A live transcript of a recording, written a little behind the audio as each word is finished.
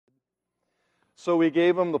So we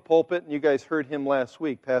gave him the pulpit, and you guys heard him last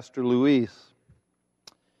week, Pastor Luis.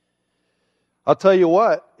 I'll tell you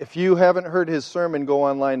what, if you haven't heard his sermon, go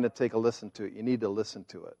online and take a listen to it. You need to listen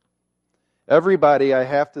to it. Everybody, I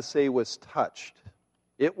have to say, was touched.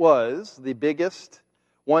 It was the biggest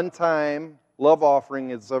one-time love offering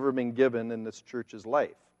that's ever been given in this church's life.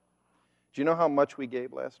 Do you know how much we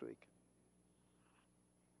gave last week?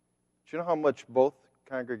 Do you know how much both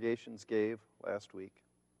congregations gave last week?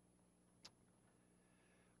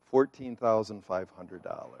 $14,500.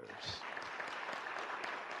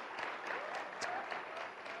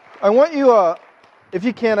 I want you, if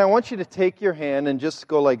you can, I want you to take your hand and just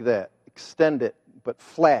go like that. Extend it, but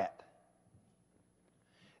flat.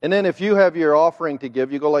 And then if you have your offering to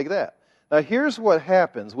give, you go like that. Now here's what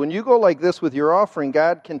happens. When you go like this with your offering,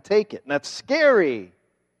 God can take it. And that's scary.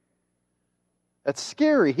 That's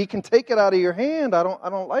scary. He can take it out of your hand. I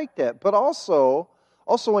don't like that. But also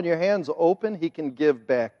when your hand's open, He can give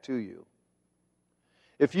back to you.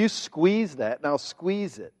 If you squeeze that, now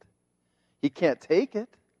squeeze it. He can't take it,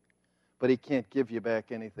 but He can't give you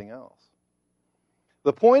back anything else.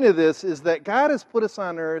 The point of this is that God has put us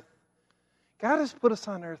on earth. God has put us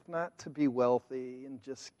on earth not to be wealthy and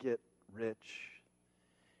just get rich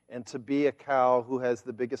and to be a cow who has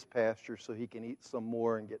the biggest pasture so he can eat some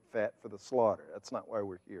more and get fat for the slaughter. That's not why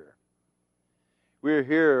we're here. We're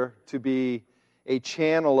here to be a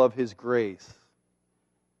channel of His grace,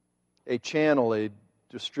 a channel, a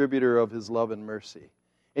distributor of His love and mercy.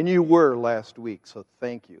 And you were last week, so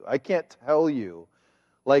thank you. I can't tell you,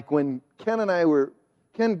 like when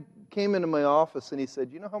Ken came into my office and he said,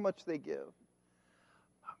 you know how much they give?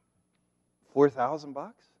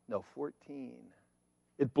 $4,000? No, 14.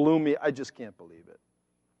 It blew me. I just can't believe it.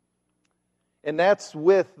 And that's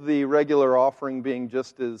with the regular offering being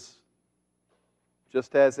just as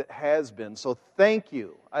it has been. So thank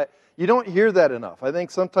you. You don't hear that enough. I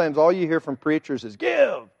think sometimes all you hear from preachers is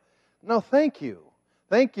give. No, thank you.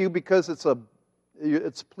 Thank you because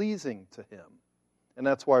it's pleasing to Him. And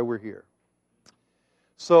that's why we're here.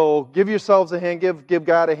 So give yourselves a hand. Give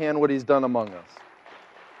God a hand what He's done among us.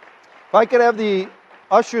 If I could have the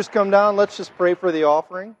ushers come down, let's just pray for the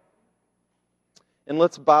offering. And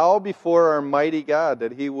let's bow before our mighty God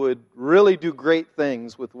that He would really do great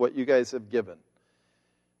things with what you guys have given.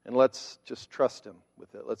 And let's just trust Him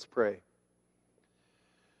with it. Let's pray.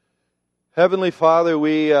 Heavenly Father,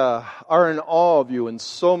 we are in awe of You in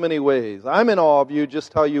so many ways. I'm in awe of You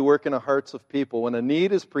just how You work in the hearts of people. When a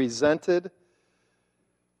need is presented,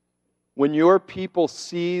 when Your people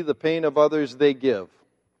see the pain of others, they give.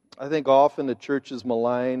 I think often the church is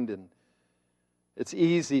maligned and it's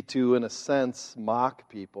easy to, in a sense, mock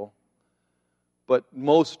people. But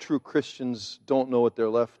most true Christians don't know what their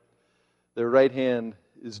right hand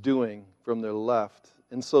is doing from their left.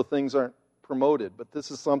 And so things aren't promoted. But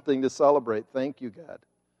this is something to celebrate. Thank You, God.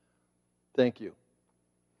 Thank You.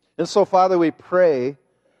 And so, Father, we pray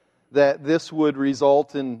that this would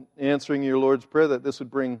result in answering Your Lord's Prayer, that this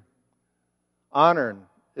would bring honor and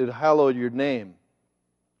it would hallow Your name.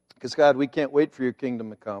 Because, God, we can't wait for Your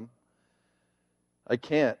kingdom to come. I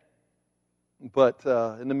can't. But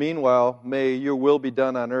in the meanwhile, may Your will be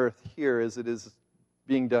done on earth here as it is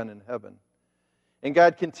being done in heaven. And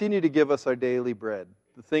God, continue to give us our daily bread,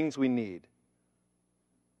 the things we need.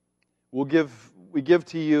 We give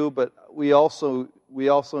to You, but we also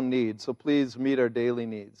need. So please meet our daily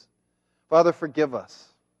needs. Father, forgive us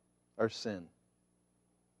our sin.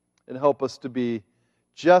 And help us to be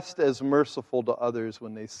just as merciful to others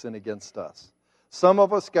when they sin against us. Some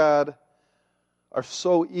of us, God, are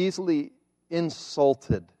so easily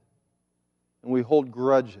insulted, and we hold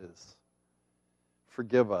grudges.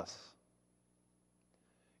 Forgive us.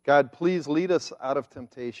 God, please lead us out of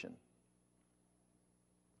temptation.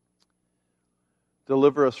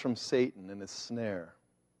 Deliver us from Satan and his snare.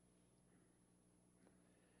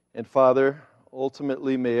 And Father,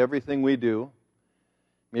 ultimately, may everything we do,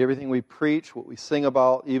 may everything we preach, what we sing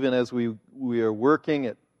about, even as we are working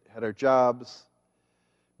at our jobs,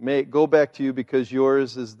 may it go back to You because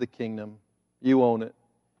Yours is the kingdom. You own it.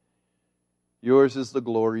 Yours is the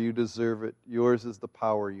glory. You deserve it. Yours is the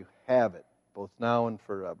power. You have it, both now and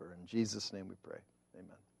forever. In Jesus' name we pray.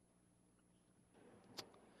 Amen.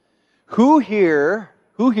 Who here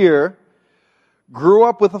grew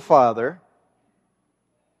up with a father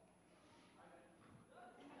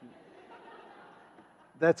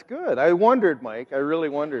That's good. I wondered, Mike. I really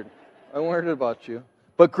wondered. I wondered about you.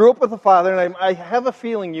 But grew up with a father, and I have a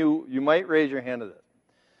feeling you might raise your hand to this.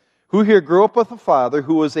 Who here grew up with a father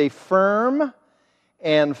who was a firm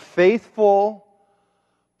and faithful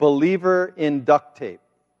believer in duct tape?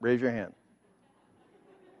 Raise your hand.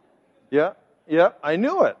 Yeah? Yep, I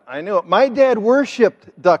knew it. My dad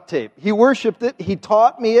worshipped duct tape. He worshipped it. He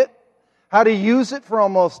taught me how to use it for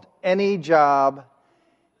almost any job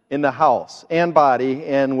in the house and body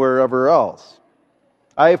and wherever else.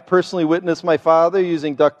 I have personally witnessed my father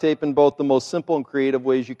using duct tape in both the most simple and creative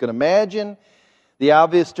ways you can imagine. The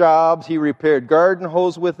obvious jobs, he repaired garden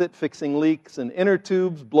hose with it, fixing leaks in inner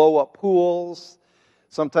tubes, blow up pools.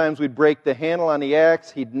 Sometimes we'd break the handle on the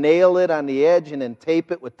axe. He'd nail it on the edge and then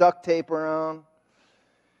tape it with duct tape around.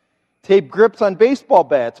 Tape grips on baseball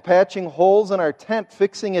bats, patching holes in our tent,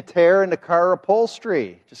 fixing a tear in the car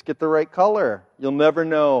upholstery. Just get the right color. You'll never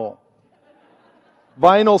know.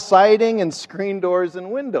 Vinyl siding and screen doors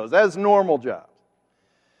and windows. That's normal jobs.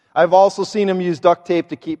 I've also seen him use duct tape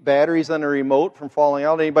to keep batteries on a remote from falling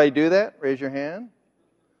out. Anybody do that? Raise your hand.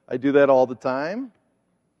 I do that all the time.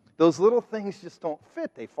 Those little things just don't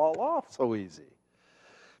fit. They fall off so easy.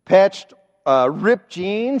 Patched ripped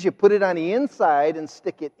jeans, you put it on the inside and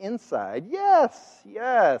stick it inside. Yes,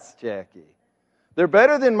 Jackie. They're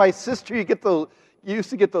better than my sister. You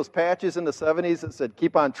used to get those patches in the 70s that said,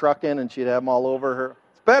 keep on trucking, and she'd have them all over her.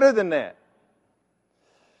 It's better than that.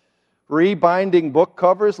 Rebinding book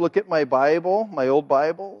covers. Look at my Bible, my old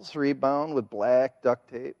Bibles, rebound with black duct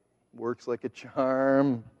tape. Works like a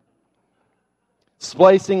charm.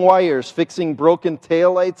 Splicing wires, fixing broken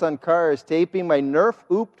taillights on cars, taping my Nerf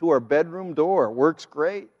hoop to our bedroom door. Works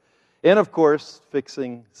great. And, of course,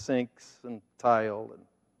 fixing sinks and tile and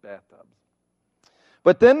bathtubs.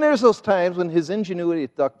 But then there's those times when his ingenuity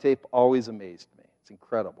with duct tape always amazed me. It's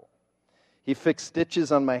incredible. He fixed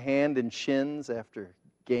stitches on my hand and shins after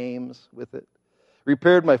games with it.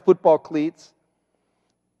 Repaired my football cleats.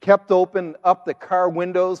 Kept open up the car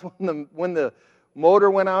windows when the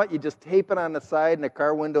motor went out. You just tape it on the side and the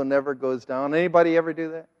car window never goes down. Anybody ever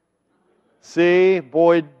do that? See?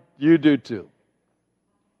 Boy, you do too.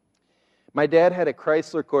 My dad had a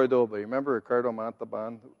Chrysler Cordoba. You remember Ricardo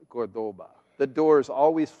Montalban? Cordoba. The doors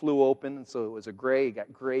always flew open, and so it was he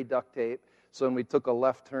got gray duct tape. So when we took a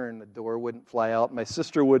left turn, the door wouldn't fly out. My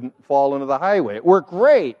sister wouldn't fall into the highway. It worked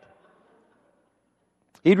great.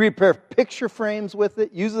 He'd repair picture frames with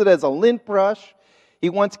it, use it as a lint brush. He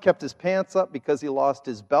once kept his pants up because he lost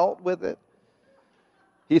his belt with it.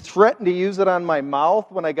 He threatened to use it on my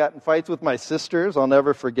mouth when I got in fights with my sisters. I'll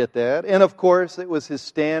never forget that. And, of course, it was his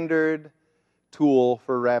standard tool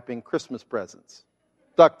for wrapping Christmas presents,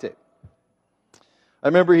 duct tape. I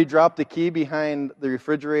remember he dropped a key behind the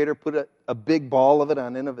refrigerator, put a big ball of it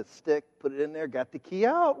on the end of a stick, put it in there, got the key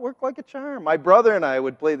out, worked like a charm. My brother and I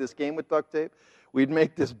would play this game with duct tape. We'd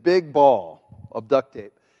make this big ball of duct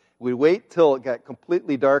tape. We'd wait till it got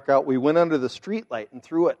completely dark out. We went under the street light and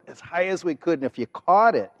threw it as high as we could. And if you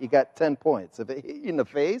caught it, you got 10 points. If it hit you in the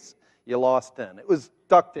face, you lost 10. It was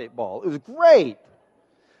duct tape ball. It was great.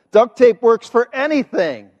 Duct tape works for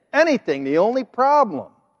anything. Anything. The only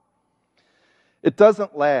problem, it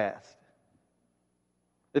doesn't last.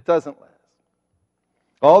 It doesn't last.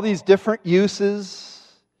 All these different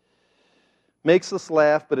uses makes us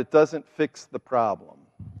laugh, but it doesn't fix the problem.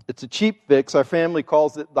 It's a cheap fix. Our family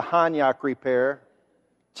calls it the Hanyak repair.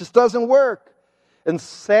 It just doesn't work. And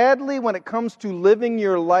sadly, when it comes to living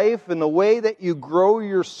your life in the way that you grow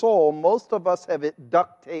your soul, most of us have it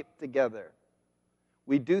duct taped together.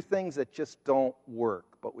 We do things that just don't work,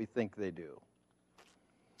 but we think they do.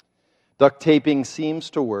 Duct taping seems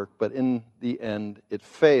to work, but in the end, it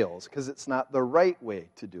fails because it's not the right way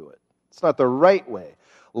to do it. It's not the right way.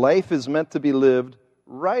 Life is meant to be lived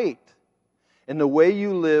right. And the way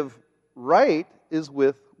you live right is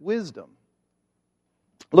with wisdom.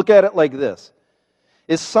 Look at it like this.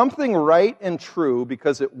 Is something right and true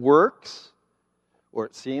because it works, or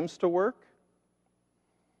it seems to work?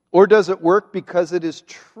 Or does it work because it is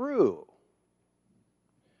true?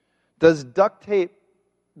 Does duct tape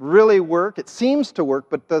really work? It seems to work,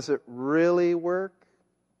 but does it really work?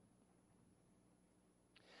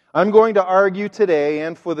 I'm going to argue today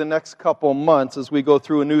and for the next couple months as we go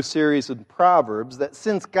through a new series in Proverbs that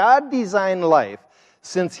since God designed life,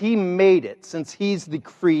 since He made it, since He's the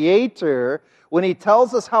creator, when He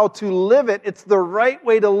tells us how to live it, it's the right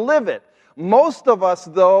way to live it. Most of us,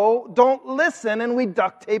 though, don't listen and we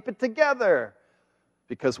duct tape it together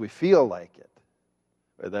because we feel like it.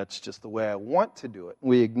 Or that's just the way I want to do it.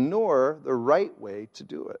 We ignore the right way to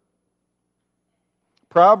do it.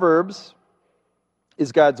 Proverbs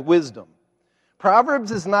is God's wisdom. Proverbs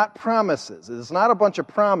is not promises. It is not a bunch of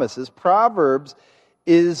promises. Proverbs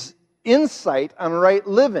is insight on right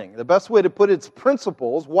living. The best way to put it's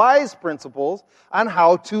principles, wise principles, on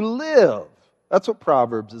how to live. That's what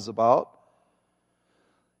Proverbs is about.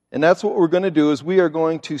 And that's what we're going to do is we are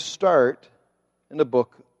going to start in the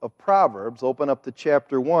book of Proverbs, open up to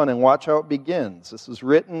chapter 1 and watch how it begins. This is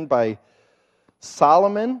written by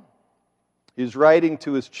Solomon. He's writing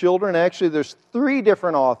to his children. Actually, there's 3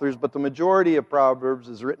 different authors, but the majority of Proverbs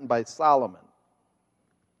is written by Solomon.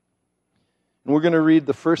 And we're going to read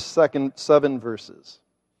the first, second, 7 verses.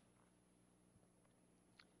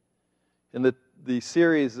 In the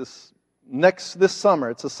series this summer,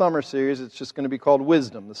 it's a summer series, it's just going to be called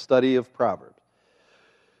Wisdom, the study of Proverbs.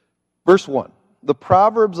 Verse 1, the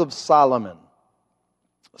Proverbs of Solomon,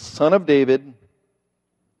 son of David,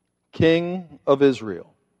 king of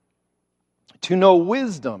Israel, to know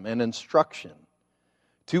wisdom and instruction,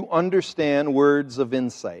 to understand words of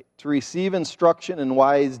insight, to receive instruction in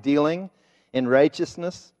wise dealing, in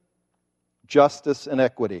righteousness, justice, and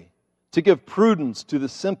equity, to give prudence to the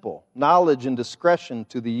simple, knowledge and discretion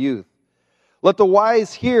to the youth. Let the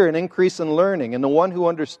wise hear and increase in learning, and the one who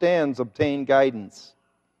understands obtain guidance.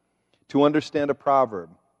 To understand a proverb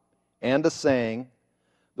and a saying,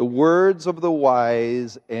 the words of the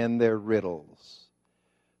wise and their riddles.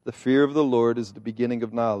 The fear of the Lord is the beginning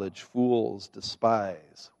of knowledge. Fools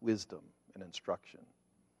despise wisdom and instruction.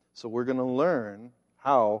 So we're going to learn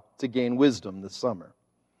how to gain wisdom this summer.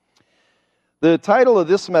 The title of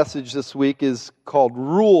this message this week is called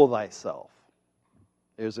Rule Thyself.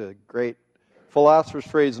 There's a great philosopher's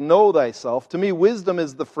phrase, know thyself. To me, wisdom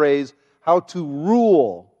is the phrase, how to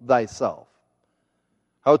rule thyself.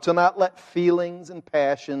 How to not let feelings and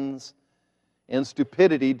passions and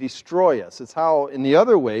stupidity destroy us. It's how, in the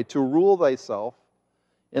other way, to rule thyself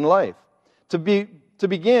in life. To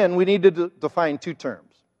begin, we need to define 2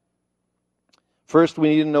 terms. First, we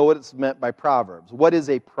need to know what it's meant by proverbs. What is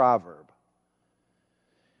a proverb?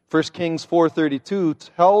 1 Kings 4:32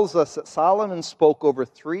 tells us that Solomon spoke over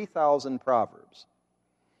 3,000 proverbs.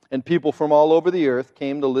 And people from all over the earth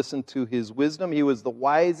came to listen to his wisdom. He was the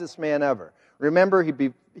wisest man ever. Remember,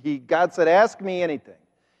 God said, ask me anything.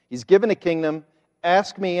 He's given a kingdom,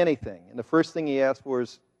 ask me anything. And the first thing he asked for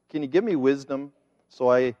is, can you give me wisdom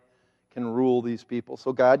so I can rule these people?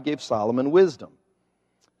 So God gave Solomon wisdom.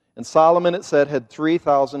 And Solomon, it said, had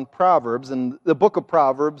 3,000 proverbs. And the book of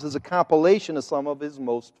Proverbs is a compilation of some of his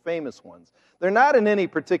most famous ones. They're not in any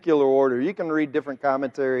particular order. You can read different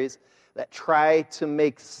commentaries that try to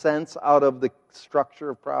make sense out of the structure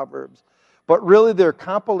of Proverbs. But really they're a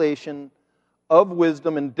compilation of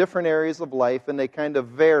wisdom in different areas of life, and they kind of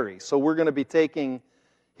vary. So we're going to be taking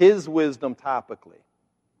his wisdom topically,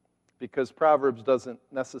 because Proverbs doesn't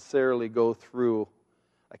necessarily go through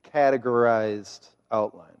a categorized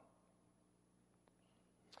outline.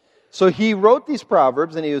 So he wrote these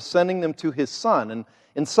Proverbs, and he was sending them to his son. And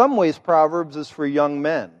in some ways, Proverbs is for young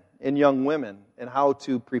men and young women, and how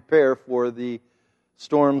to prepare for the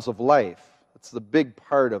storms of life. That's the big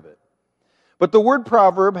part of it. But the word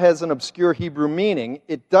proverb has an obscure Hebrew meaning.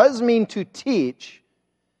 It does mean to teach.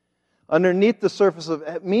 Underneath the surface of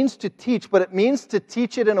it means to teach, but it means to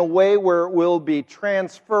teach it in a way where it will be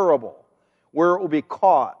transferable, where it will be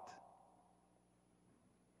caught,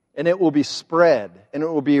 and it will be spread, and it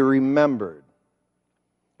will be remembered.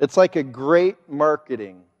 It's like a great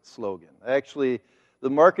marketing slogan. Actually, the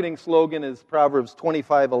marketing slogan is Proverbs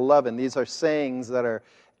 25:11. These are sayings that are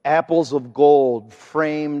apples of gold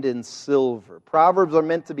framed in silver. Proverbs are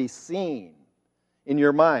meant to be seen in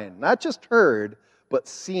your mind. Not just heard, but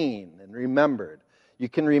seen and remembered. You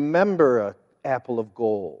can remember an apple of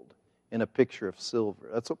gold in a picture of silver.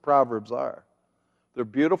 That's what Proverbs are. They're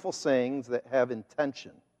beautiful sayings that have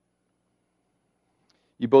intention.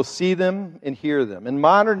 You both see them and hear them. In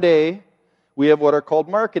modern day, we have what are called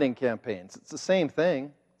marketing campaigns. It's the same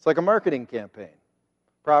thing. It's like a marketing campaign.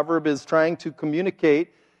 Proverb is trying to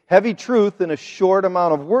communicate heavy truth in a short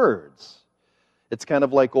amount of words. It's kind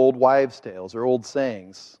of like old wives' tales or old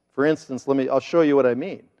sayings. For instance, I'll show you what I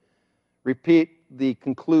mean. Repeat the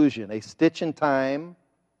conclusion. A stitch in time.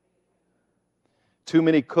 Too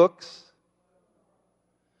many cooks.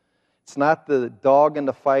 It's not the dog in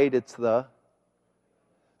the fight, it's the...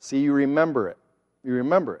 See, you remember it. You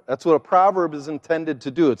remember it. That's what a proverb is intended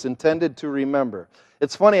to do. It's intended to remember.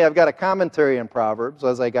 It's funny, I've got a commentary on Proverbs.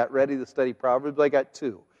 As I got ready to study Proverbs, I got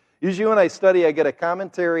 2. Usually when I study, I get a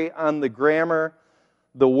commentary on the grammar,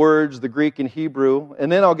 the words, the Greek and Hebrew,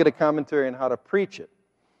 and then I'll get a commentary on how to preach it.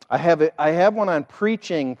 I have one on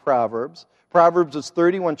preaching Proverbs. Proverbs is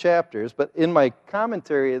 31 chapters, but in my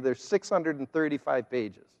commentary, there's 635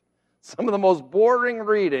 pages. Some of the most boring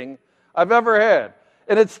reading I've ever had.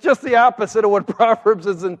 And it's just the opposite of what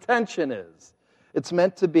Proverbs' intention is. It's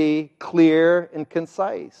meant to be clear and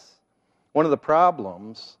concise. One of the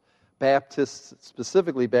problems Baptists,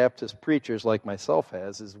 specifically Baptist preachers like myself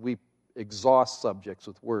has, is we exhaust subjects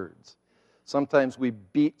with words. Sometimes we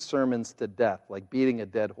beat sermons to death, like beating a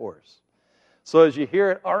dead horse. So as you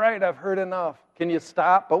hear it, all right, I've heard enough. Can you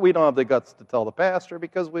stop? But we don't have the guts to tell the pastor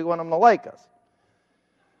because we want him to like us.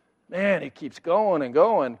 Man, it keeps going and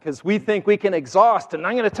going because we think we can exhaust. And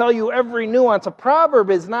I'm going to tell you every nuance. A proverb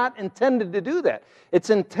is not intended to do that. It's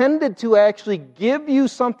intended to actually give you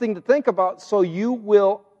something to think about so you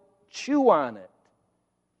will chew on it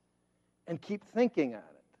and keep thinking on it.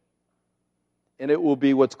 And it will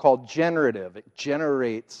be what's called generative. It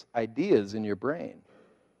generates ideas in your brain.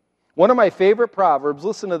 One of my favorite proverbs,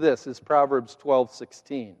 listen to this, is Proverbs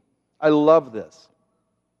 12:16. I love this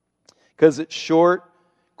because it's short,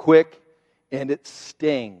 quick, and it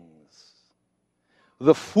stings.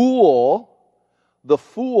 The fool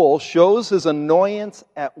shows his annoyance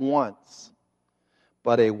at once,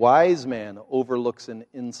 but a wise man overlooks an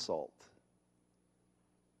insult.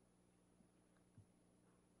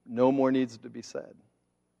 No more needs to be said.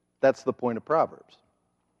 That's the point of Proverbs.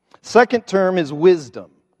 Second term is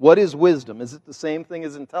wisdom. What is wisdom? Is it the same thing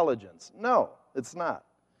as intelligence? No, it's not.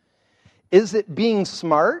 Is it being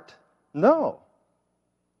smart? No.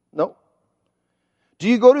 No. Do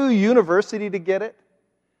you go to a university to get it?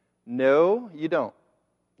 No, you don't.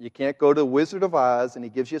 You can't go to the Wizard of Oz and he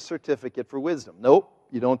gives you a certificate for wisdom. Nope,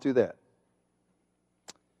 you don't do that.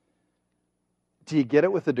 Do you get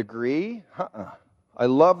it with a degree? I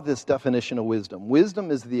love this definition of wisdom. Wisdom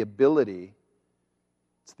is the ability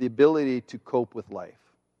to cope with life.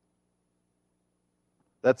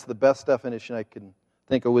 That's the best definition I can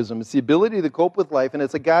think of wisdom. It's the ability to cope with life, and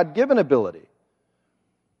it's a God-given ability.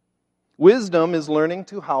 Wisdom is learning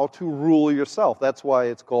how to rule yourself. That's why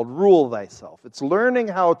it's called rule thyself. It's learning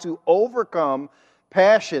how to overcome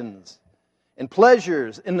passions and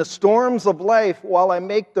pleasures in the storms of life while I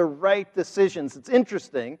make the right decisions. It's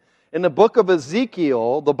interesting. In the book of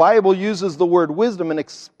Ezekiel, the Bible uses the word wisdom in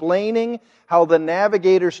explaining how the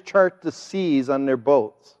navigators chart the seas on their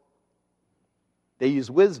boats. They use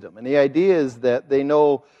wisdom. And the idea is that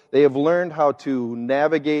they have learned how to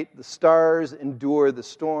navigate the stars, endure the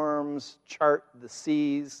storms, chart the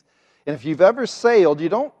seas. And if you've ever sailed, you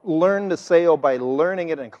don't learn to sail by learning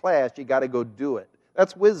it in class. You got to go do it.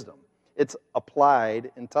 That's wisdom. It's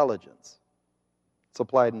applied intelligence. It's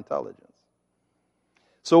applied intelligence.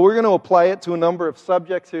 So we're going to apply it to a number of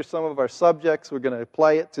subjects. Here's some of our subjects. We're going to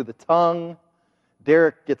apply it to the tongue.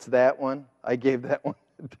 Derek gets that one. I gave that one.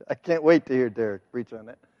 I can't wait to hear Derek preach on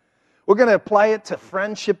it. We're going to apply it to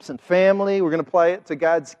friendships and family. We're going to apply it to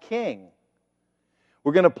God's king.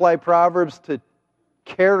 We're going to apply Proverbs to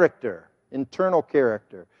character, internal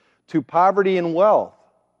character, to poverty and wealth,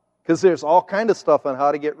 because there's all kind of stuff on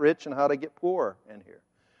how to get rich and how to get poor in here.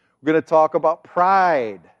 We're going to talk about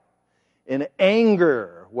pride and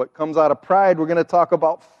anger, what comes out of pride. We're going to talk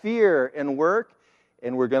about fear and work,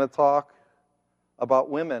 and we're going to talk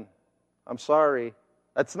about women. I'm sorry.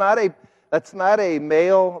 That's not a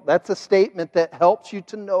male, that's a statement that helps you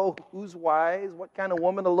to know who's wise, what kind of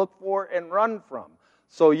woman to look for, and run from.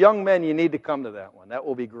 So young men, you need to come to that one. That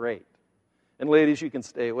will be great. And ladies, you can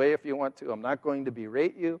stay away if you want to. I'm not going to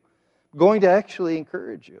berate you. I'm going to actually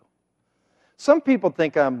encourage you. Some people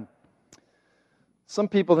think I'm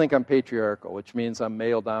patriarchal, which means I'm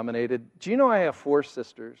male-dominated. Do you know I have 4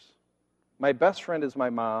 sisters? My best friend is my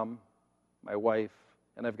mom, my wife,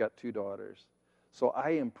 and I've got 2 daughters. So I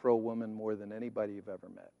am pro-woman more than anybody you've ever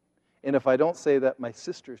met. And if I don't say that, my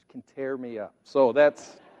sisters can tear me up. So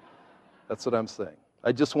that's what I'm saying.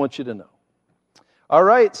 I just want you to know. All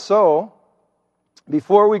right, so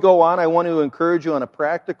before we go on, I want to encourage you on a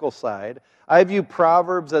practical side. I view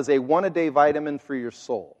Proverbs as a one-a-day vitamin for your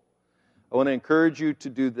soul. I want to encourage you to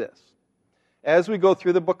do this. As we go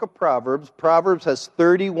through the book of Proverbs, Proverbs has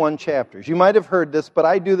 31 chapters. You might have heard this, but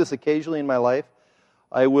I do this occasionally in my life.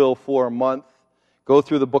 I will, for a month, go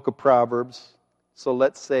through the book of Proverbs. So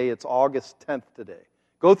let's say it's August 10th today.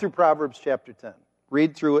 Go through Proverbs chapter 10.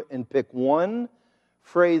 Read through it and pick one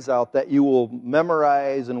phrase out that you will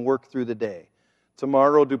memorize and work through the day.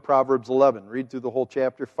 Tomorrow, do Proverbs 11. Read through the whole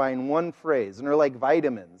chapter. Find one phrase. And they're like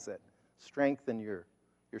vitamins that strengthen your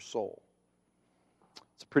soul.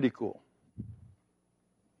 It's pretty cool.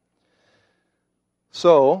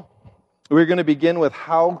 So, we're going to begin with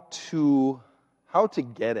how to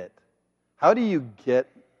get it. How do you get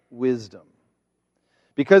wisdom?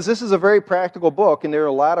 Because this is a very practical book, and there are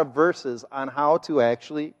a lot of verses on how to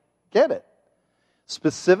actually get it.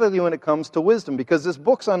 Specifically when it comes to wisdom, because this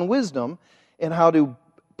book's on wisdom and how to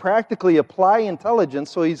practically apply intelligence,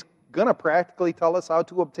 so he's going to practically tell us how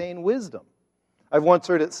to obtain wisdom. I've once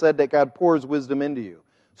heard it said that God pours wisdom into you.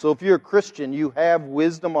 So if you're a Christian, you have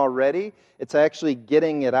wisdom already. It's actually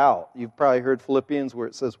getting it out. You've probably heard Philippians where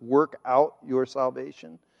it says, work out your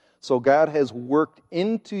salvation. So God has worked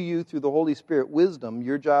into you through the Holy Spirit wisdom.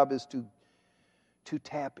 Your job is to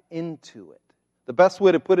tap into it. The best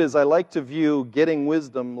way to put it is I like to view getting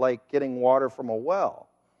wisdom like getting water from a well.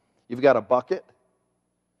 You've got a bucket,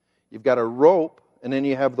 you've got a rope, and then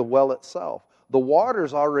you have the well itself. The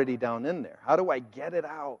water's already down in there. How do I get it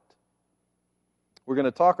out? We're going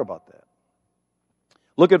to talk about that.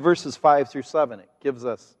 Look at verses 5 through 7. It gives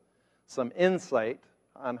us some insight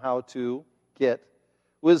on how to get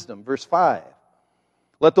wisdom. Verse 5.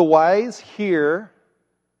 Let the wise hear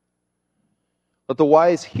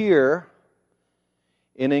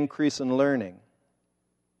and increase in learning,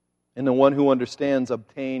 and the one who understands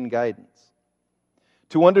obtain guidance.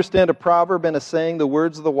 To understand a proverb and a saying, the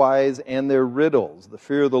words of the wise and their riddles. The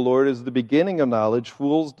fear of the Lord is the beginning of knowledge.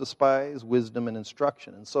 Fools despise wisdom and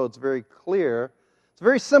instruction. And so it's very clear. It's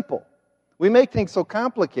very simple. We make things so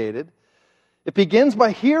complicated. It begins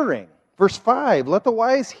by hearing. Verse 5, let the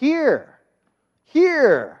wise hear.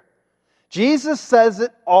 Hear. Jesus says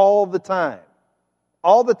it all the time.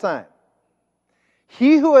 All the time.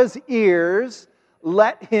 He who has ears,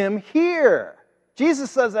 let him hear.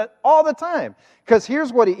 Jesus says that all the time. Because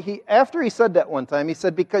here's what he after he said that one time, he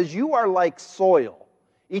said, because you are like soil.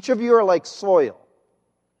 Each of you are like soil.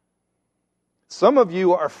 Some of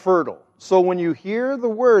you are fertile. So when you hear the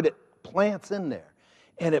word, it plants in there.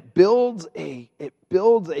 And it builds a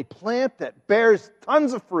plant that bears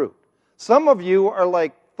tons of fruit. Some of you are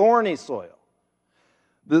like thorny soil.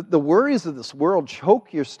 The worries of this world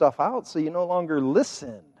choke your stuff out so you no longer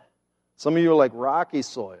listen. Some of you are like rocky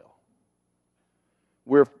soil,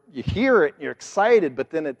 where you hear it and you're excited, but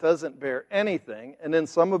then it doesn't bear anything. And then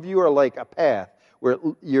some of you are like a path, where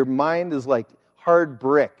your mind is like hard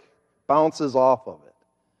brick, bounces off of it.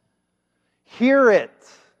 Hear it.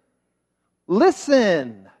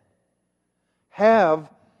 Listen. Have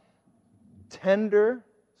tender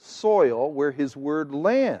soil where His word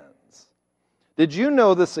lands. Did you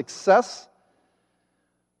know the success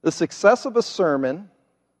of a sermon,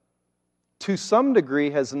 to some degree,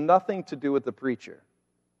 has nothing to do with the preacher?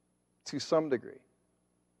 To some degree.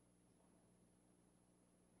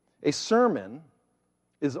 A sermon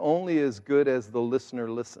is only as good as the listener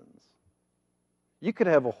listens. You could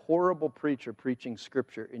have a horrible preacher preaching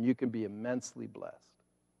Scripture, and you can be immensely blessed.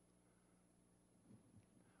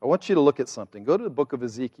 I want you to look at something. Go to the book of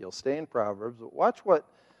Ezekiel. Stay in Proverbs. Watch what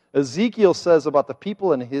Ezekiel says about the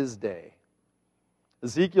people in his day.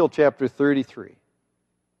 Ezekiel chapter 33.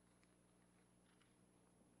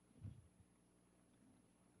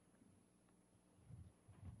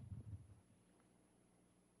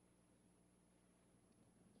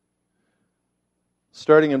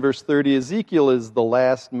 Starting in verse 30, Ezekiel is the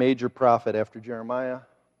last major prophet after Jeremiah.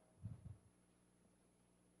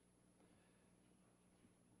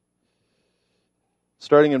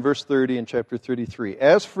 Starting in verse 30 in chapter 33.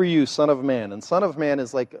 As for you, son of man, and son of man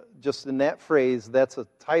is like, just in that phrase, that's a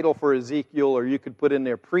title for Ezekiel, or you could put in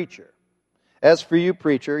there preacher. As for you,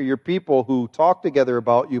 preacher, your people who talk together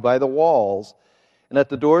about you by the walls and at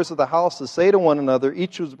the doors of the houses say to one another,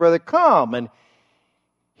 each of his brother, come and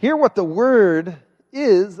hear what the word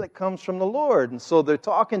is that comes from the Lord. And so they're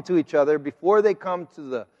talking to each other before they come to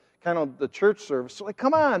the kind of the church service. So like,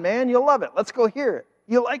 come on, man, you'll love it. Let's go hear it.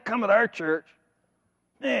 You like coming to our church.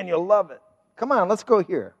 Man, you'll love it. Come on, let's go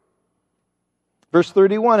here. Verse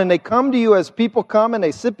 31, and they come to you as people come, and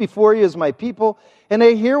they sit before you as my people, and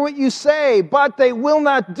they hear what you say, but they will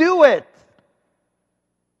not do it.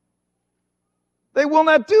 They will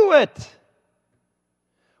not do it.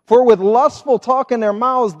 For with lustful talk in their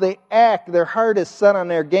mouths they act, their heart is set on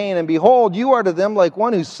their gain, and behold, you are to them like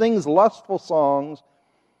one who sings lustful songs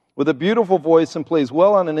with a beautiful voice and plays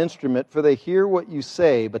well on an instrument, for they hear what you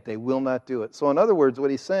say, but they will not do it. So in other words,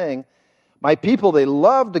 what he's saying, my people, they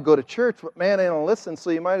love to go to church, but man, they don't listen, so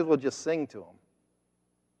you might as well just sing to them.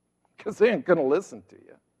 Because they ain't going to listen to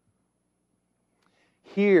you.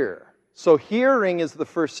 Hear. So hearing is the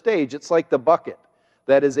first stage. It's like the bucket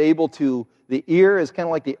that is able to, the ear is kind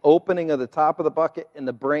of like the opening of the top of the bucket, and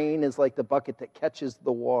the brain is like the bucket that catches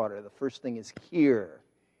the water. The first thing is hear.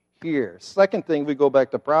 Hear. Second thing, we go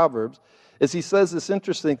back to Proverbs, is he says this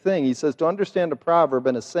interesting thing. He says, to understand a proverb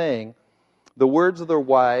and a saying, the words of the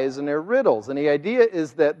wise and their riddles. And the idea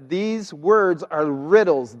is that these words are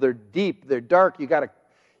riddles. They're deep. They're dark. You got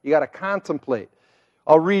to contemplate.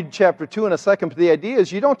 I'll read chapter 2 in a second, but the idea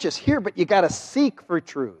is you don't just hear, but you got to seek for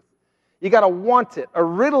truth. You got to want it. A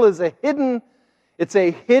riddle is a hidden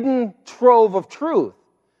trove of truth.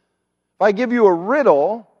 If I give you a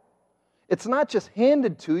riddle, It's not just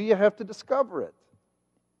handed to you, you have to discover it.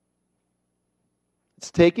 It's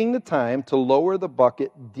taking the time to lower the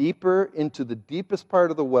bucket deeper into the deepest part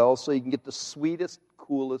of the well so you can get the sweetest,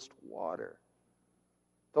 coolest water.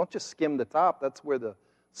 Don't just skim the top. That's where the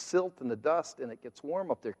silt and the dust and it gets warm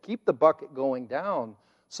up there. Keep the bucket going down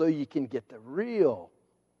so you can get the real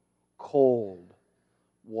cold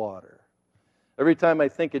water. Every time I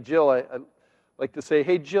think of Jill, I like to say,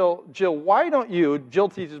 hey, Jill, why don't you, Jill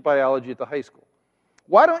teaches biology at the high school,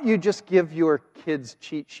 why don't you just give your kids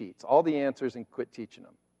cheat sheets, all the answers, and quit teaching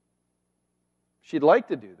them? She'd like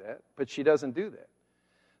to do that, but she doesn't do that.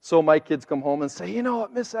 So my kids come home and say, you know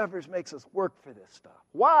what, Miss Evers makes us work for this stuff.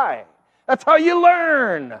 Why? That's how you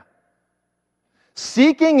learn.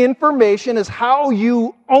 Seeking information is how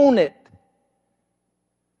you own it.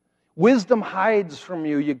 Wisdom hides from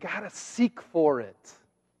you. You got to seek for it.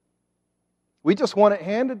 We just want it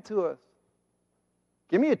handed to us.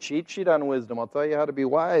 Give me a cheat sheet on wisdom. I'll tell you how to be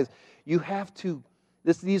wise. You have to,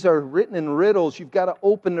 these are written in riddles. You've got to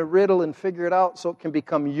open the riddle and figure it out so it can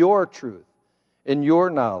become your truth and your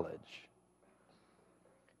knowledge.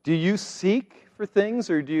 Do you seek for things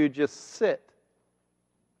or do you just sit?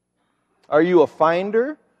 Are you a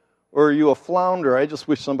finder or are you a flounder? I just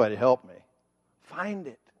wish somebody helped me. Find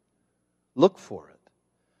it. Look for it.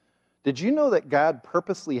 Did you know that God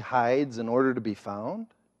purposely hides in order to be found?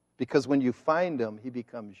 Because when you find him, he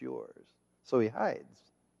becomes yours. So he hides.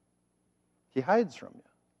 He hides from you.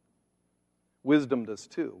 Wisdom does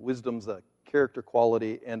too. Wisdom's a character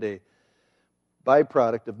quality and a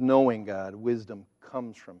byproduct of knowing God. Wisdom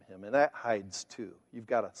comes from him, and that hides too. You've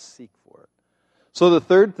got to seek for it. So the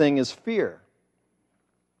third thing is fear.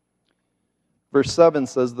 Verse 7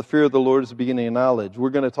 says, the fear of the Lord is the beginning of knowledge. We're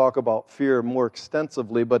going to talk about fear more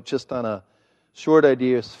extensively, but just on a short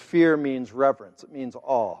idea, fear means reverence. It means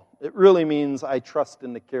awe. It really means I trust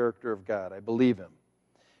in the character of God. I believe him.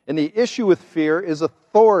 And the issue with fear is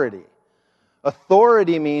authority.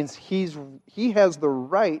 Authority means he has the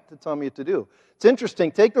right to tell me what to do. It's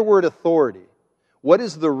interesting. Take the word authority. What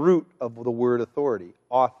is the root of the word authority?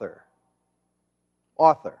 Author.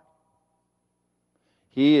 Author.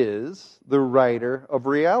 He is the writer of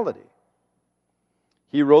reality.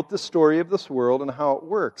 He wrote the story of this world and how it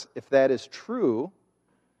works. If that is true,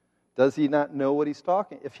 does he not know what he's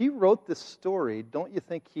talking? If he wrote this story, don't you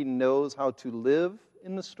think he knows how to live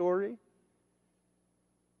in the story?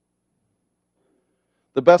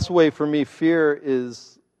 The best way for me, fear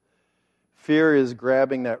is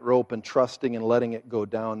grabbing that rope and trusting and letting it go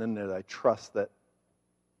down in there. I trust that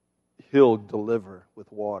he'll deliver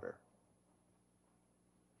with water.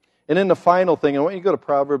 And then the final thing, I want you to go to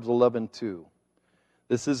Proverbs 11:2.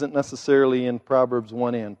 This isn't necessarily in Proverbs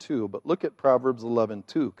 1 and 2, but look at Proverbs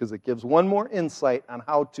 11:2 because it gives one more insight on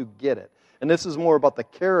how to get it. And this is more about the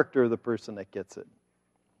character of the person that gets it.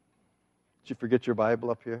 Did you forget your Bible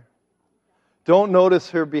up here? Don't notice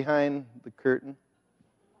her behind the curtain.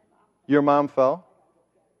 Your mom fell?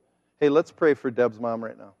 Hey, let's pray for Deb's mom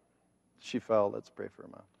right now. She fell. Let's pray for her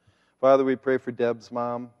mom. Father, we pray for Deb's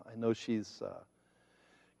mom. I know she's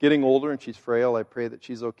getting older and she's frail. I pray that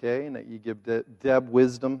she's okay and that you give Deb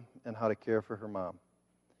wisdom and how to care for her mom.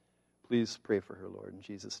 Please pray for her, Lord, in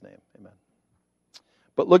Jesus' name. Amen.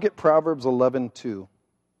 But look at Proverbs 11:2. It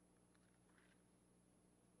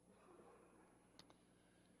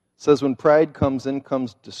says, when pride comes in,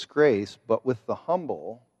 comes disgrace, but with the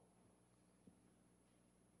humble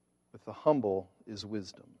is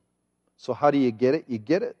wisdom. So how do you get it? You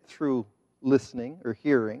get it through listening or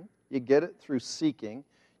hearing. You get it through seeking.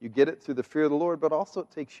 You get it through the fear of the Lord, but also it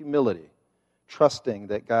takes humility, trusting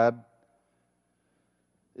that God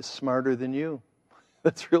is smarter than you.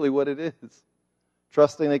 That's really what it is.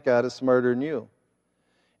 Trusting that God is smarter than you.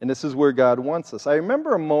 And this is where God wants us. I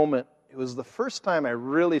remember a moment, it was the first time I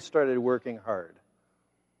really started working hard.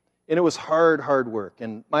 And it was hard work.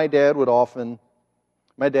 And my dad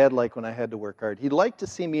liked when I had to work hard. He liked to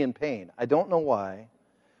see me in pain. I don't know why.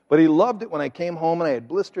 But he loved it when I came home and I had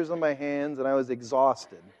blisters on my hands and I was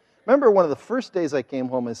exhausted. Remember one of the first days I came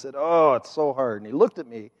home, I said, oh, it's so hard. And he looked at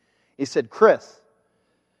me. He said, Chris,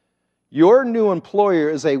 your new employer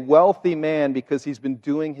is a wealthy man because he's been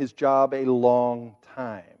doing his job a long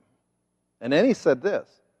time. And then he said this,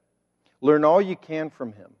 learn all you can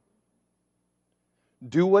from him.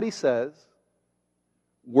 Do what he says,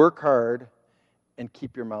 work hard, and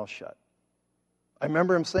keep your mouth shut. I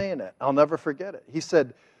remember him saying that. I'll never forget it. He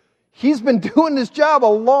said, he's been doing this job a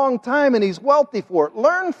long time and he's wealthy for it.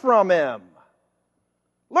 Learn from him.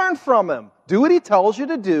 Learn from him. Do what he tells you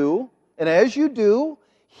to do, and as you do,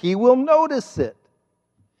 he will notice it.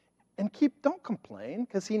 And don't complain,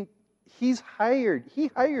 because He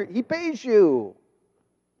pays you.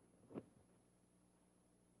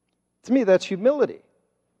 To me, that's humility.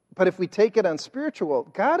 But if we take it on spiritual,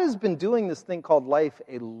 God has been doing this thing called life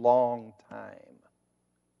a long time.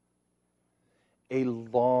 A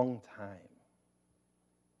long time.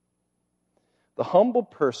 The humble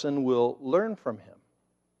person will learn from him.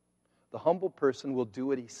 The humble person will do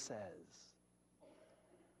what he says.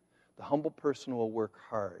 The humble person will work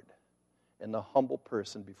hard. And the humble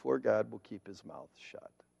person before God will keep his mouth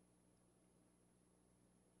shut.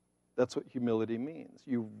 That's what humility means.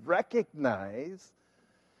 You recognize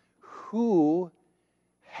who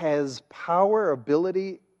has power,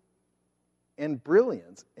 ability, and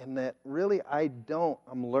brilliance, and that really I don't.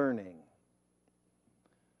 I'm learning.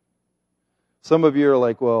 Some of you are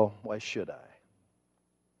like, well, why should I?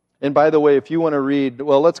 And by the way, if you want to read,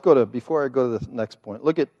 well, before I go to the next point,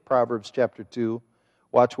 look at Proverbs chapter 2.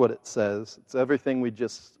 Watch what it says. It's everything we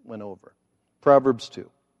just went over. Proverbs 2.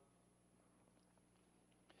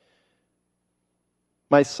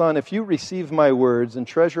 My son, if you receive my words and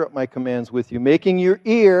treasure up my commands with you, making your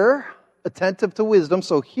ear attentive to wisdom,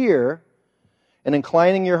 so hear, and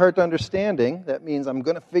inclining your heart to understanding, that means I'm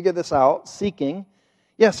going to figure this out, seeking.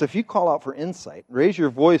 Yes, if you call out for insight, raise your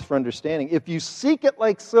voice for understanding, if you seek it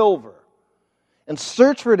like silver and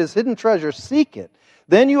search for it as hidden treasure, seek it,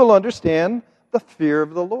 then you will understand the fear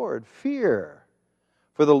of the Lord. Fear.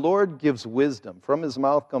 For the Lord gives wisdom. From his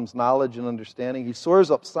mouth comes knowledge and understanding. He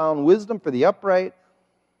soars up sound wisdom for the upright.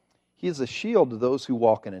 He is a shield to those who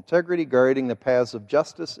walk in integrity, guarding the paths of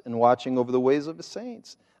justice and watching over the ways of his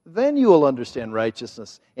saints. Then you will understand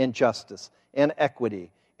righteousness and justice and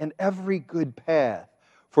equity and every good path.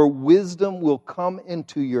 For wisdom will come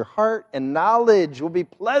into your heart, and knowledge will be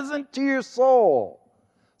pleasant to your soul.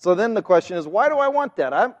 So then the question is, why do I want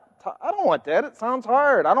that? I don't want that. It sounds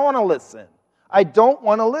hard. I don't want to listen. I don't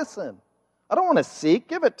want to listen. I don't want to seek.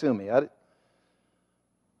 Give it to me. I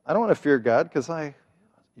don't want to fear God because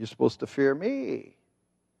you're supposed to fear me.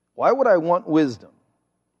 Why would I want wisdom?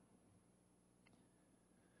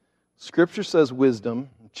 Scripture says wisdom,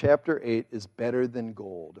 chapter 8, is better than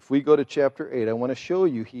gold. If we go to chapter 8, I want to show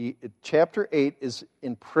you, chapter 8 is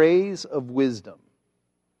in praise of wisdom.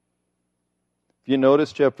 If you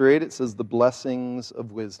notice chapter 8, it says the blessings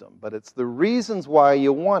of wisdom, but it's the reasons why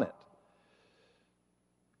you want it.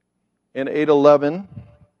 And 8:11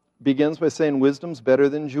 begins by saying wisdom's better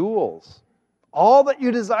than jewels. All that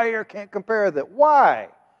you desire can't compare with it. Why?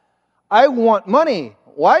 I want money.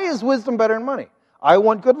 Why is wisdom better than money? I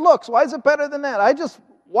want good looks. Why is it better than that?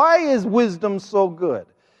 Why is wisdom so good?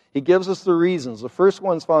 He gives us the reasons. The first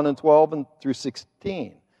one's found in 12 and through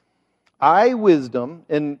 16. Wisdom,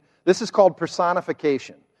 and this is called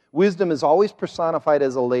personification. Wisdom is always personified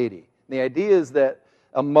as a lady. The idea is that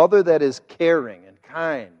a mother that is caring and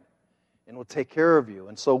kind and will take care of you.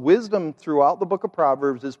 And so wisdom throughout the book of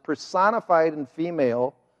Proverbs is personified in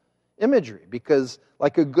female imagery because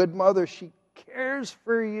like a good mother, she cares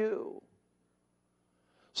for you.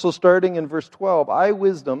 So starting in verse 12, I,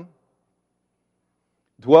 wisdom,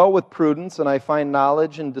 dwell with prudence, and I find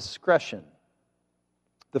knowledge and discretion.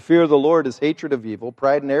 The fear of the Lord is hatred of evil,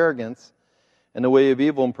 pride and arrogance, and the way of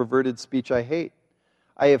evil and perverted speech I hate.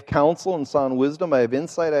 I have counsel and sound wisdom, I have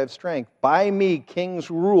insight, I have strength. By me kings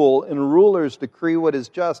rule, and rulers decree what is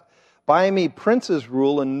just. By me princes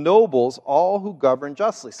rule, and nobles, all who govern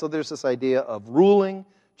justly. So there's this idea of ruling,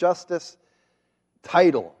 justice,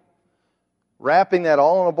 title. Wrapping that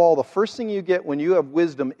all in a ball, the first thing you get when you have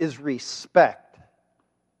wisdom is respect.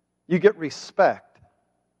 You get respect.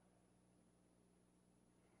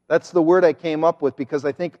 That's the word I came up with because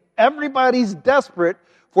I think everybody's desperate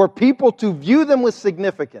for people to view them with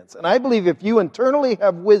significance. And I believe if you internally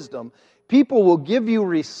have wisdom, people will give you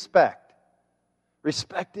respect.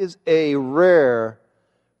 Respect is a rare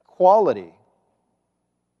quality.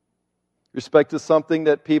 Respect is something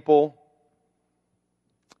that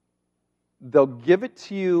they'll give it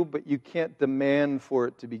to you, but you can't demand for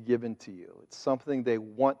it to be given to you. It's something they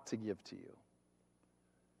want to give to you.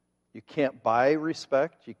 You can't buy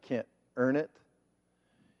respect. You can't earn it.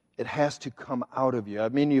 It has to come out of you. I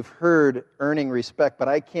mean, you've heard earning respect, but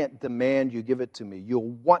I can't demand you give it to me.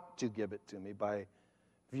 You'll want to give it to me by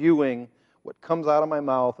viewing what comes out of my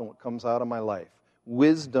mouth and what comes out of my life.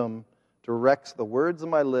 Wisdom directs the words of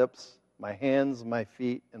my lips, my hands, my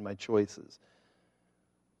feet, and my choices.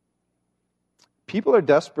 People are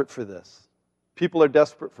desperate for this. People are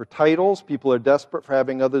desperate for titles. People are desperate for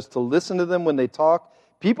having others to listen to them when they talk.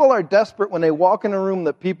 People are desperate when they walk in a room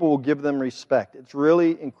that people will give them respect. It's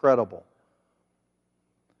really incredible.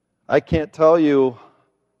 I can't tell you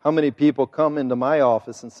how many people come into my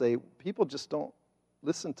office and say, people just don't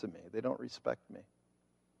listen to me. They don't respect me.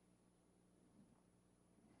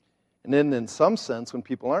 And then in some sense, when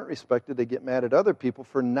people aren't respected, they get mad at other people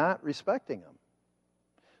for not respecting them.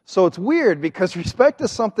 So it's weird because respect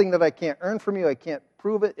is something that I can't earn from you. I can't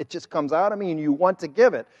prove it. It just comes out of me and you want to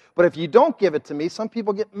give it. But if you don't give it to me, some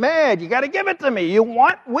people get mad. You got to give it to me. You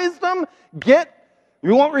want wisdom?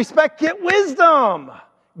 You want respect? Get wisdom.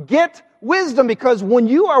 Get wisdom, because when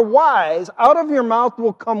you are wise, out of your mouth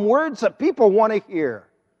will come words that people want to hear.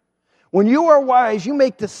 When you are wise, you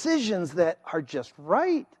make decisions that are just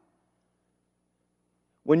right.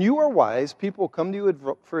 When you are wise, people come to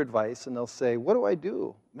you for advice and they'll say, what do I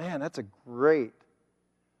do? Man, that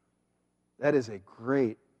is a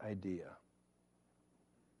great idea.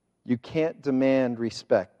 You can't demand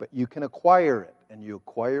respect, but you can acquire it, and you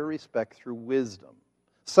acquire respect through wisdom.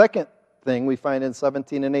 Second thing we find in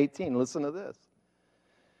 17 and 18, listen to this.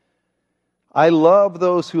 I love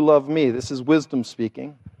those who love me. This is wisdom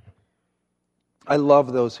speaking. I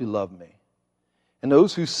love those who love me. And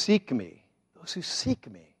those who seek me,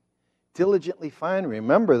 diligently find me.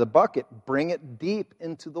 Remember the bucket, bring it deep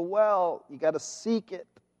into the well. You got to seek it.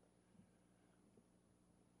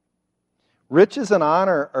 Riches and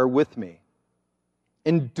honor are with me.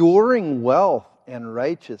 Enduring wealth and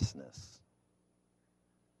righteousness.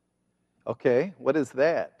 Okay, what is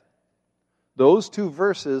that? Those two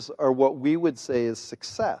verses are what we would say is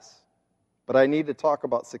success. But I need to talk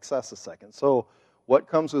about success a second. So, what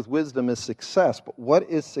comes with wisdom is success. But what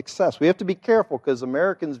is success? We have to be careful because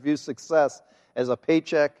Americans view success as a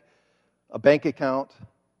paycheck, a bank account,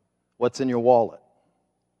 what's in your wallet.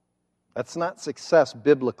 That's not success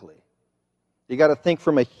biblically. You got to think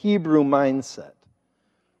from a Hebrew mindset.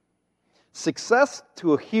 Success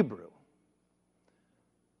to a Hebrew.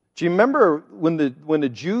 Do you remember when the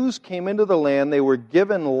Jews came into the land, they were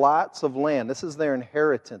given lots of land. This is their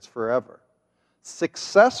inheritance forever.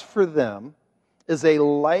 Success for them is a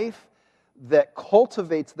life that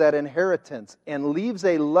cultivates that inheritance and leaves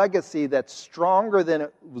a legacy that's stronger than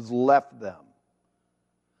it was left them.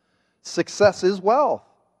 Success is wealth.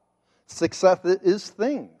 Success is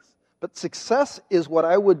things. But success is what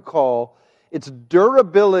I would call its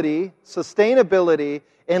durability, sustainability,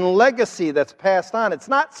 and legacy that's passed on. It's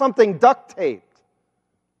not something duct taped.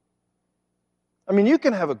 I mean, you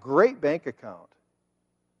can have a great bank account,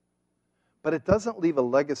 but it doesn't leave a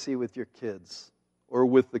legacy with your kids or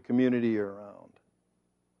with the community you're around.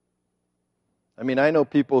 I mean, I know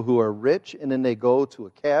people who are rich and then they go to a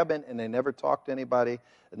cabin and they never talk to anybody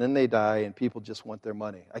and then they die and people just want their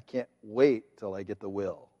money. I can't wait till I get the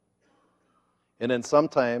will. And then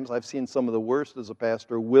sometimes, I've seen some of the worst as a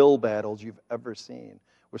pastor, will battles you've ever seen,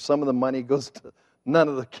 where some of the money goes to none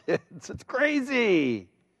of the kids. It's crazy.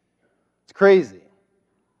 It's crazy.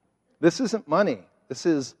 This isn't money. This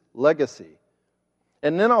is legacy.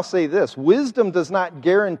 And then I'll say this, wisdom does not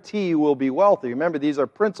guarantee you will be wealthy. Remember, these are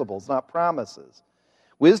principles, not promises.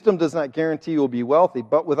 Wisdom does not guarantee you will be wealthy,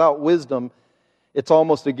 but without wisdom, it's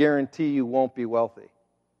almost a guarantee you won't be wealthy.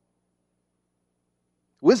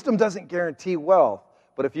 Wisdom doesn't guarantee wealth,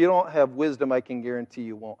 but if you don't have wisdom, I can guarantee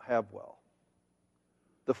you won't have wealth.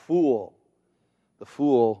 The fool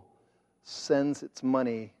sends its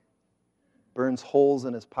money, burns holes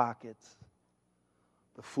in his pockets.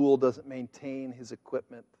 The fool doesn't maintain his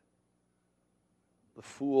equipment. The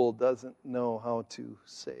fool doesn't know how to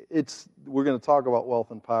say. We're going to talk about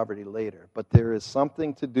wealth and poverty later, but there is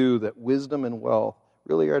something to do that wisdom and wealth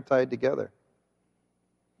really are tied together.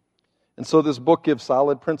 And so this book gives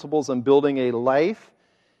solid principles on building a life.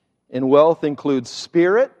 And wealth includes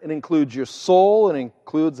spirit, it includes your soul, and it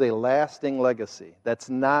includes a lasting legacy that's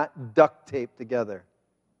not duct taped together.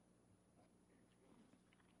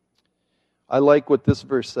 I like what this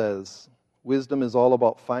verse says. Wisdom is all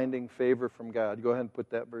about finding favor from God. Go ahead and put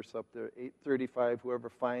that verse up there. 8:35, whoever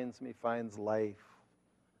finds me finds life.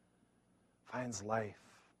 Finds life.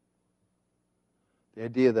 The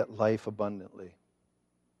idea that life abundantly.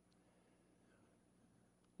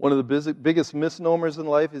 One of the biggest misnomers in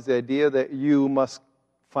life is the idea that you must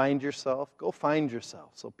find yourself. Go find yourself.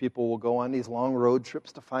 So people will go on these long road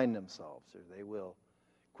trips to find themselves, or they will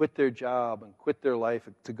quit their job and quit their life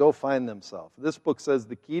to go find themselves. This book says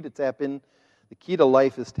the key to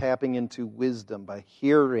life is tapping into wisdom by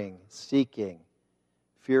hearing, seeking,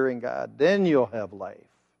 fearing God. Then you'll have life.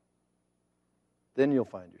 Then you'll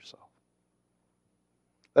find yourself.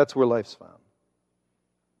 That's where life's found.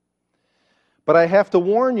 But I have to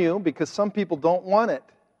warn you, because some people don't want it.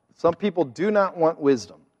 Some people do not want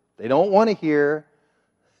wisdom. They don't want to hear.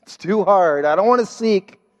 It's too hard. I don't want to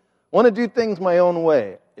seek. I want to do things my own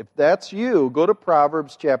way. If that's you, go to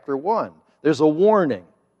Proverbs chapter 1. There's a warning.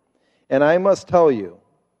 And I must tell you,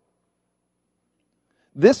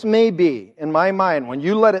 this may be, in my mind, when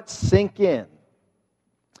you let it sink in,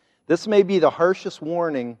 this may be the harshest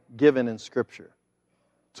warning given in Scripture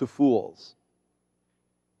to fools.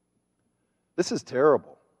 This is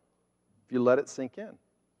terrible if you let it sink in.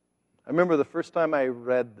 I remember the first time I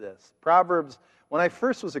read this. Proverbs, when I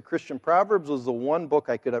first was a Christian, Proverbs was the one book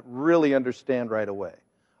I could really understand right away.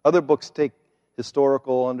 Other books take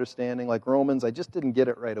historical understanding, like Romans. I just didn't get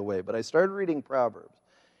it right away. But I started reading Proverbs.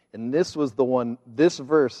 And this was the one, this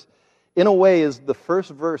verse, in a way, is the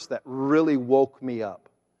first verse that really woke me up.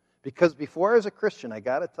 Because before I was a Christian, I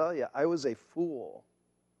got to tell you, I was a fool.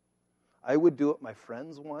 I would do what my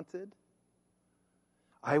friends wanted.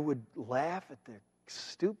 I would laugh at their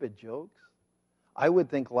stupid jokes. I would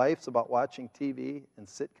think life's about watching TV and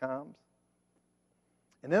sitcoms.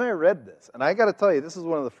 And then I read this, and I got to tell you, this is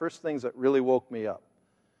one of the first things that really woke me up.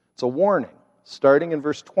 It's a warning, starting in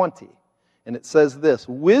verse 20. And it says this,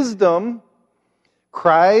 wisdom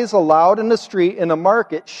cries aloud in the street, in the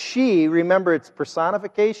market. She, remember it's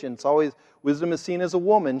personification. It's always, wisdom is seen as a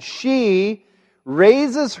woman. She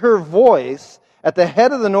raises her voice at the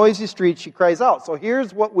head of the noisy street. She cries out. So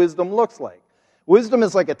here's what wisdom looks like. Wisdom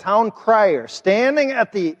is like a town crier standing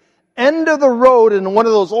at the end of the road in one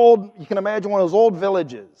of those old, you can imagine one of those old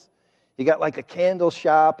villages. You got like a candle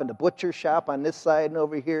shop and a butcher shop on this side, and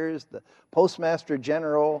over here is the postmaster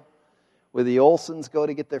general, where the Olsons go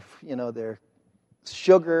to get their, their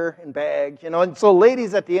sugar and bag, and so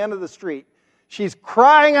ladies at the end of the street, she's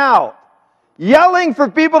crying out, yelling for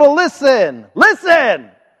people to listen. Listen!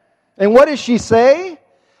 And what does she say?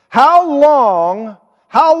 How long,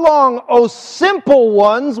 O simple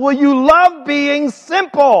ones, will you love being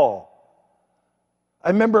simple? I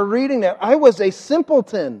remember reading that. I was a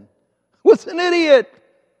simpleton. I was an idiot.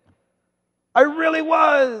 I really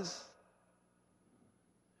was.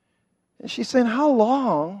 And she's saying, how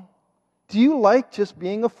long do you like just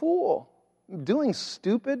being a fool? Doing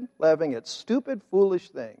stupid, laughing at stupid, foolish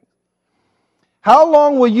things. How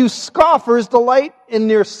long will you scoffers delight in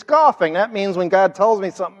your scoffing? That means when God tells me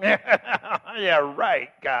something, yeah, right,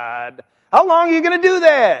 God. How long are you going to do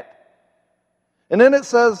that? And then it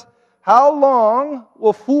says, how long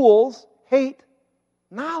will fools hate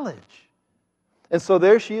knowledge? And so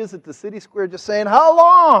there she is at the city square just saying, how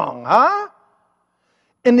long, huh?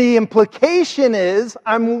 And the implication is,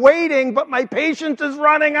 I'm waiting, but my patience is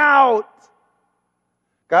running out.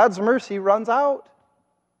 God's mercy runs out.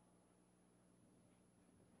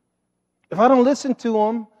 If I don't listen to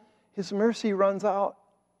Him, His mercy runs out.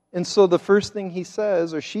 And so the first thing he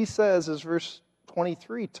says, or she says, is verse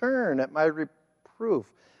 23, turn at my reproof.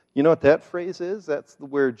 You know what that phrase is? That's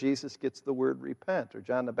where Jesus gets the word repent, or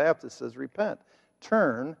John the Baptist says repent.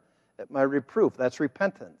 Turn at my reproof. That's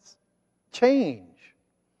repentance. Change.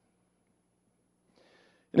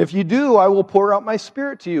 And if you do, I will pour out my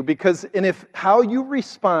Spirit to you. If how you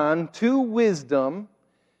respond to wisdom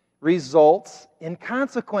results in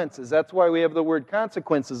consequences. That's why we have the word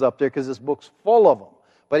consequences up there, because this book's full of them.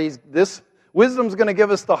 But this wisdom's going to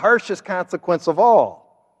give us the harshest consequence of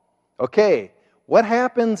all. Okay, what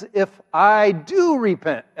happens if I do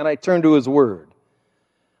repent and I turn to His Word?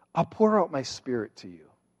 I'll pour out my Spirit to you.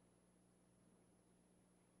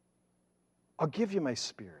 I'll give you my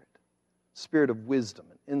Spirit. Spirit of wisdom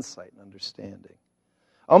and insight and understanding.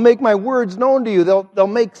 I'll make my words known to you. They'll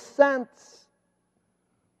make sense.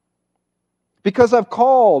 Because I've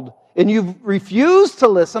called and you've refused to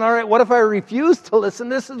listen. All right, what if I refuse to listen?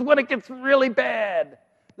 This is when it gets really bad.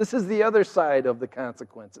 This is the other side of the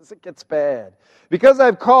consequences. It gets bad. Because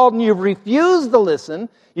I've called and you've refused to listen,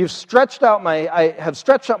 I have stretched out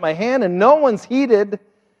my hand and no one's heeded.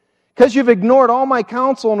 Because you've ignored all my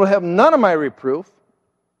counsel and will have none of my reproof.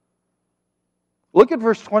 Look at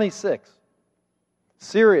verse 26.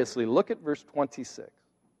 Seriously, look at verse 26.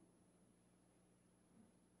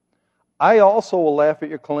 I also will laugh at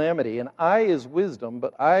your calamity, and I is wisdom,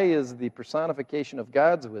 but I is the personification of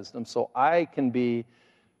God's wisdom, so I can be,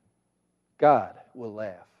 God will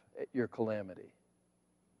laugh at your calamity.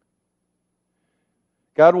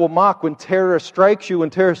 God will mock when terror strikes you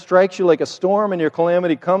like a storm, and your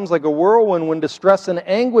calamity comes like a whirlwind. When distress and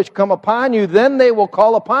anguish come upon you, then they will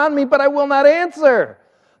call upon me, but I will not answer.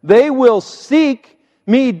 They will seek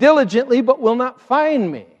me diligently, but will not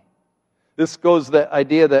find me. This goes to the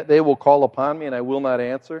idea that they will call upon me and I will not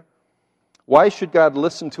answer. Why should God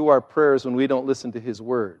listen to our prayers when we don't listen to His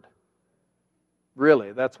Word?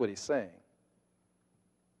 Really, that's what He's saying.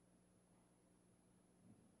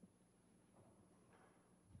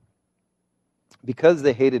 Because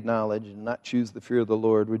they hated knowledge and did not choose the fear of the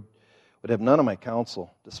Lord, would have none of my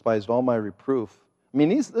counsel, despised all my reproof. I mean,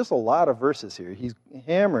 there's a lot of verses here. He's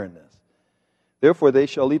hammering this. Therefore they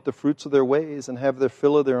shall eat the fruits of their ways and have their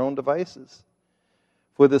fill of their own devices.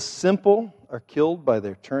 For the simple are killed by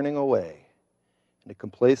their turning away, and the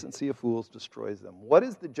complacency of fools destroys them. What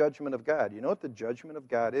is the judgment of God? You know what the judgment of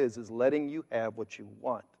God is letting you have what you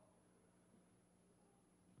want.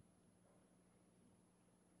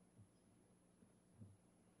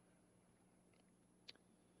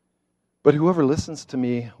 But whoever listens to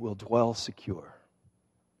me will dwell secure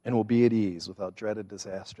and will be at ease without dread of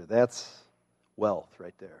disaster. That's wealth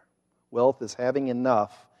right there. Wealth is having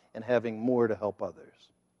enough and having more to help others.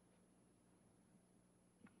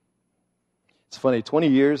 It's funny, 20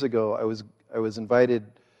 years ago, I was invited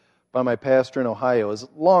by my pastor in Ohio. It was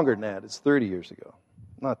longer than that. It's 30 years ago.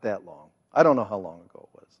 Not that long. I don't know how long ago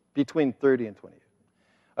it was. Between 30 and 20 years.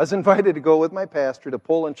 I was invited to go with my pastor to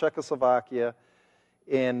Poland, Czechoslovakia,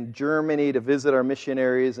 and Germany to visit our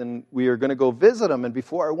missionaries, and we were going to go visit them. And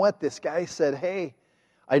before I went, this guy said, hey,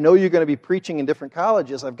 I know you're going to be preaching in different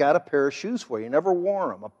colleges. I've got a pair of shoes for you. Never wore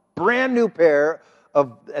them. A brand new pair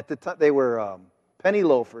of, at the time, they were penny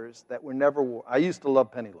loafers that were never worn. I used to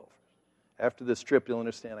love penny loafers. After this trip, you'll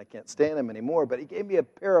understand I can't stand them anymore, but he gave me a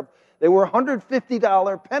pair of, they were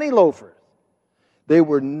 $150 penny loafers. They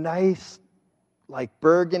were nice, like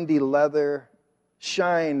burgundy leather,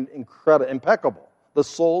 shined impeccable. The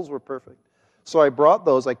soles were perfect. So I brought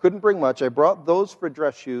those. I couldn't bring much. I brought those for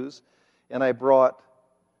dress shoes, and I brought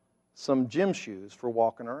some gym shoes for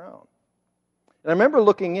walking around. And I remember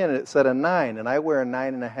looking in, and it said a 9, and I wear a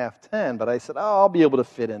 9.5, 10, but I said, oh, I'll be able to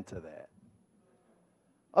fit into that.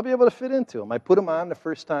 I'll be able to fit into them. I put them on the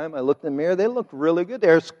first time. I looked in the mirror. They looked really good.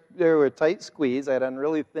 They were a tight squeeze. I had on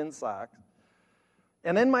really thin socks.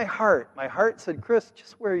 And in my heart said, Chris,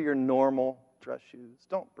 just wear your normal dress shoes.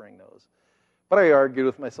 Don't bring those. But I argued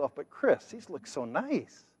with myself, but Chris, these look so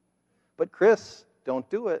nice. But Chris, don't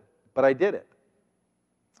do it. But I did it.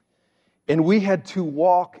 And we had to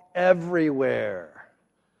walk everywhere.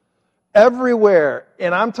 Everywhere.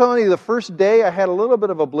 And I'm telling you, the first day I had a little bit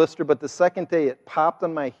of a blister, but the second day it popped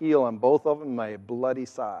on my heel on both of them, my bloody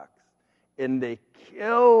socks. And they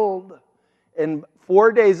killed. And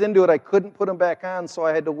 4 days into it, I couldn't put them back on, so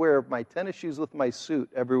I had to wear my tennis shoes with my suit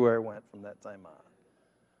everywhere I went from that time on.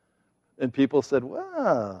 And people said,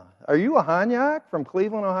 wow, are you a Hanyak from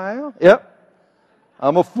Cleveland, Ohio? Yep,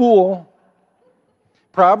 I'm a fool.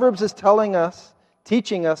 Proverbs is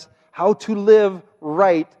teaching us how to live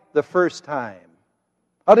right the first time.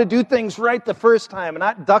 How to do things right the first time and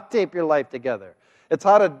not duct tape your life together. It's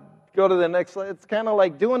how to go to the next level. It's kind of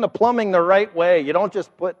like doing the plumbing the right way. You don't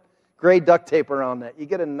just put gray duct tape around that. You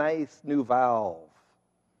get a nice new valve.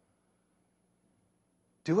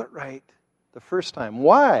 Do it right the first time.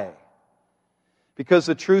 Why? Because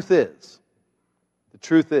the truth is,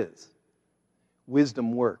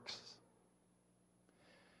 wisdom works.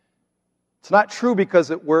 It's not true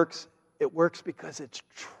because it works because it's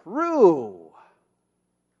true.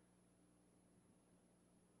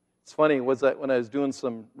 It's funny, was that when I was doing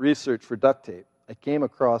some research for duct tape, I came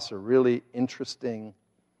across a really interesting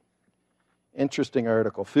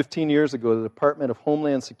article. 15 years ago, the Department of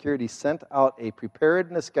Homeland Security sent out a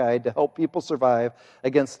preparedness guide to help people survive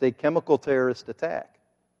against a chemical terrorist attack.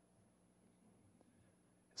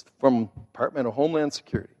 It's from Department of Homeland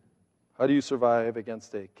Security. How do you survive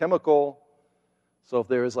against a chemical? So if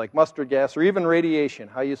there is like mustard gas or even radiation,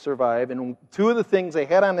 how you survive. And two of the things they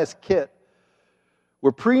had on this kit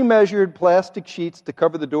were pre-measured plastic sheets to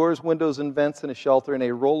cover the doors, windows, and vents in a shelter, and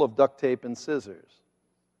a roll of duct tape and scissors.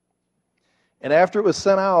 And after it was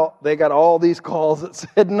sent out, they got all these calls that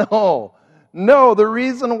said, no, the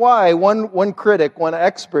reason why, one critic, one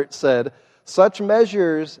expert said, such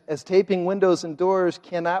measures as taping windows and doors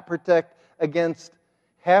cannot protect against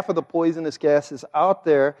half of the poisonous gases out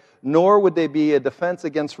there, nor would they be a defense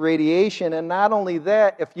against radiation. And not only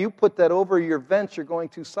that, if you put that over your vents, you're going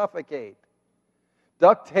to suffocate.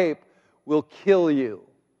 Duct tape will kill you.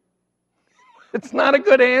 It's not a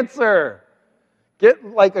good answer. Get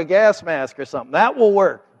like a gas mask or something. That will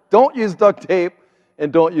work. Don't use duct tape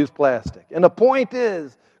and don't use plastic. And the point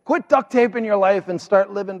is, quit duct taping your life and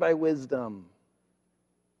start living by wisdom.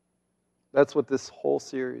 That's what this whole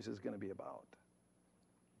series is going to be about.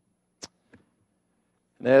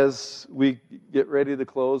 And as we get ready to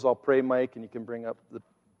close, I'll pray, Mike, and you can bring up the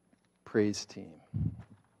praise team.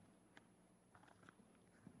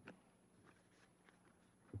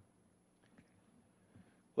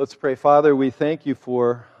 Let's pray. Father, we thank you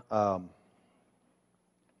for how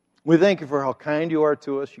kind you are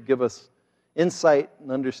to us. You give us insight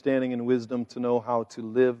and understanding and wisdom to know how to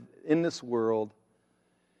live in this world.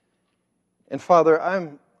 And Father,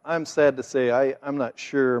 I'm sad to say I'm not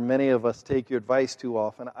sure many of us take your advice too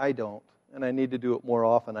often. I don't, and I need to do it more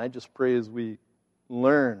often. I just pray as we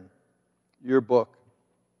learn your book,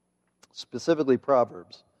 specifically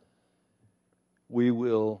Proverbs, we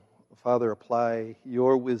will, Father, apply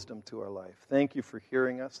your wisdom to our life. Thank you for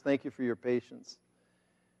hearing us. Thank you for your patience.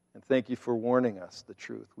 And thank you for warning us the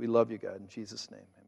truth. We love you, God, in Jesus' name. Amen.